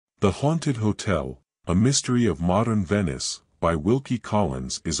The Haunted Hotel, A Mystery of Modern Venice, by Wilkie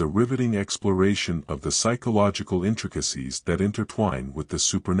Collins is a riveting exploration of the psychological intricacies that intertwine with the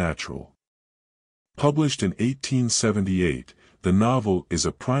supernatural. Published in 1878, the novel is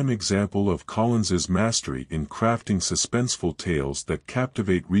a prime example of Collins's mastery in crafting suspenseful tales that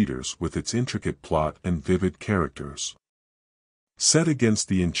captivate readers with its intricate plot and vivid characters. Set against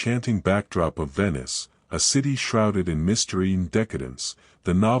the enchanting backdrop of Venice, a city shrouded in mystery and decadence,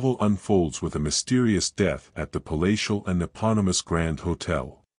 the novel unfolds with a mysterious death at the palatial and eponymous Grand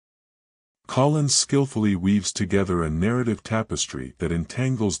Hotel. Collins skillfully weaves together a narrative tapestry that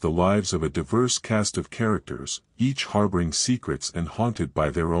entangles the lives of a diverse cast of characters, each harboring secrets and haunted by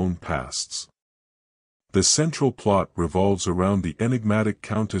their own pasts. The central plot revolves around the enigmatic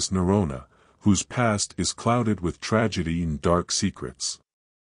Countess Narona, whose past is clouded with tragedy and dark secrets.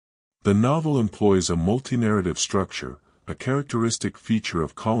 The novel employs a multi-narrative structure, a characteristic feature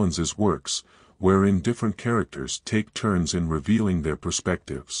of Collins's works, wherein different characters take turns in revealing their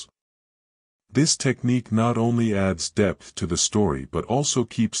perspectives. This technique not only adds depth to the story but also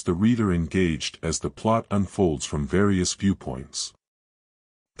keeps the reader engaged as the plot unfolds from various viewpoints.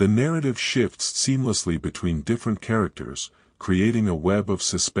 The narrative shifts seamlessly between different characters, creating a web of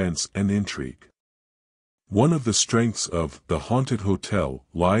suspense and intrigue. One of the strengths of The Haunted Hotel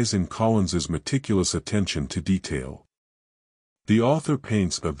lies in Collins's meticulous attention to detail. The author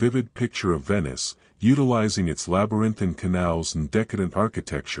paints a vivid picture of Venice, utilizing its labyrinthine canals and decadent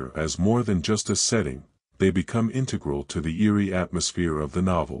architecture as more than just a setting; they become integral to the eerie atmosphere of the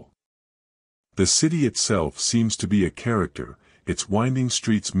novel. The city itself seems to be a character, its winding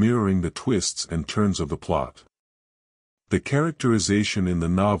streets mirroring the twists and turns of the plot. The characterization in the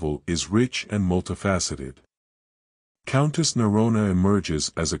novel is rich and multifaceted. Countess Narona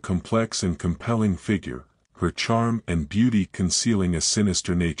emerges as a complex and compelling figure, her charm and beauty concealing a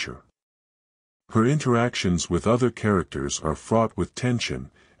sinister nature. Her interactions with other characters are fraught with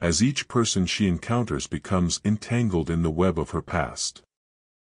tension, as each person she encounters becomes entangled in the web of her past.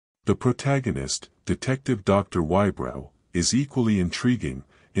 The protagonist, Detective Dr. Wybrow, is equally intriguing,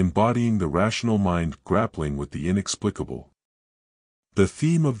 embodying the rational mind grappling with the inexplicable. The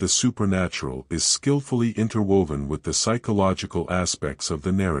theme of the supernatural is skillfully interwoven with the psychological aspects of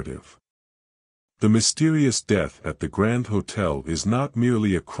the narrative. The mysterious death at the Grand Hotel is not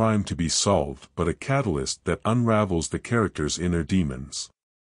merely a crime to be solved but a catalyst that unravels the character's inner demons.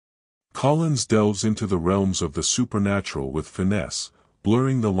 Collins delves into the realms of the supernatural with finesse,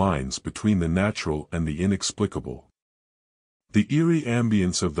 blurring the lines between the natural and the inexplicable. The eerie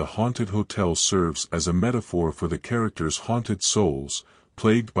ambience of the haunted hotel serves as a metaphor for the characters' haunted souls,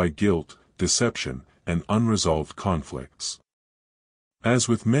 plagued by guilt, deception, and unresolved conflicts. As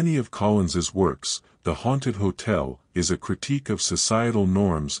with many of Collins's works, The Haunted Hotel is a critique of societal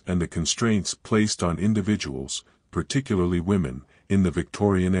norms and the constraints placed on individuals, particularly women, in the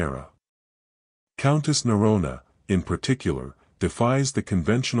Victorian era. Countess Narona, in particular, defies the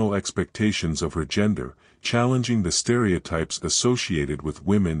conventional expectations of her gender, challenging the stereotypes associated with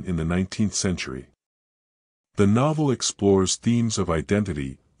women in the 19th century. The novel explores themes of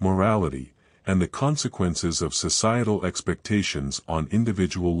identity, morality, and the consequences of societal expectations on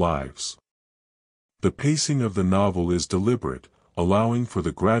individual lives. The pacing of the novel is deliberate, allowing for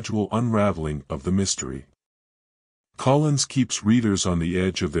the gradual unraveling of the mystery. Collins keeps readers on the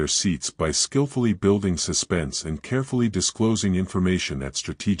edge of their seats by skillfully building suspense and carefully disclosing information at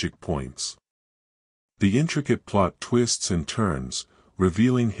strategic points. The intricate plot twists and turns,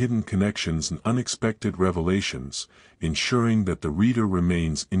 revealing hidden connections and unexpected revelations, ensuring that the reader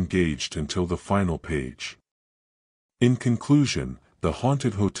remains engaged until the final page. In conclusion, The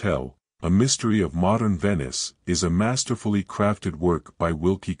Haunted Hotel, A Mystery of Modern Venice, is a masterfully crafted work by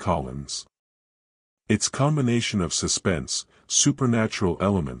Wilkie Collins. Its combination of suspense, supernatural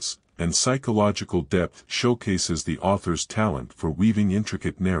elements, and psychological depth showcases the author's talent for weaving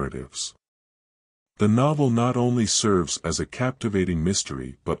intricate narratives. The novel not only serves as a captivating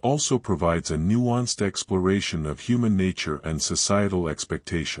mystery but also provides a nuanced exploration of human nature and societal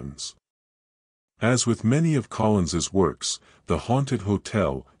expectations. As with many of Collins's works, The Haunted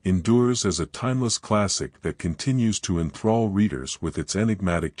Hotel endures as a timeless classic that continues to enthrall readers with its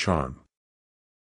enigmatic charm.